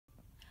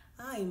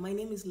Hi, my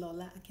name is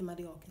Lola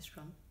Akinmade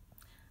Åkerström,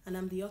 and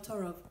I'm the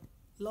author of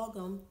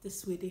LAGOM, the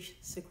Swedish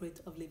Secret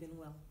of Living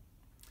Well.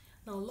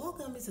 Now,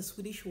 LAGOM is a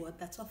Swedish word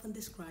that's often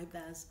described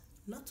as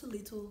not too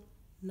little,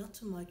 not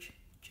too much,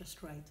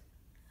 just right.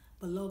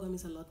 But LAGOM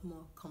is a lot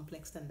more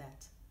complex than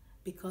that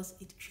because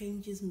it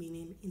changes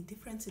meaning in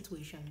different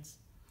situations.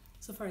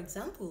 So, for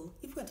example,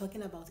 if we're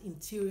talking about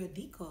interior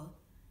decor,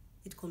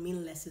 it could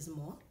mean less is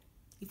more.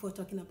 If we're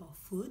talking about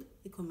food,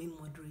 it could mean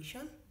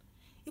moderation.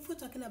 If we're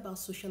talking about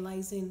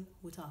socializing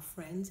with our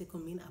friends, it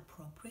could mean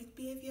appropriate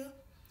behavior.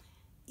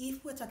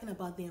 If we're talking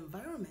about the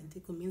environment,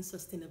 it could mean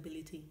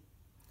sustainability.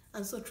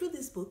 And so through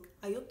this book,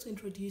 I hope to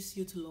introduce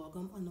you to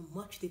LAGOM on a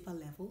much deeper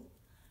level,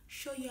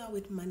 show you how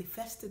it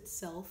manifests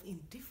itself in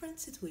different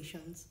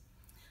situations,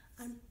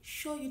 and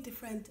show you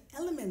different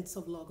elements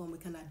of LAGOM we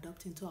can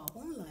adopt into our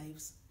own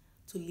lives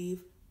to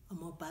live a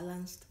more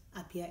balanced,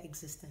 happier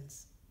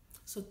existence.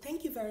 So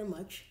thank you very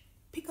much.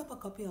 Pick up a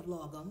copy of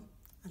LAGOM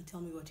and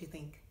tell me what you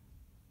think.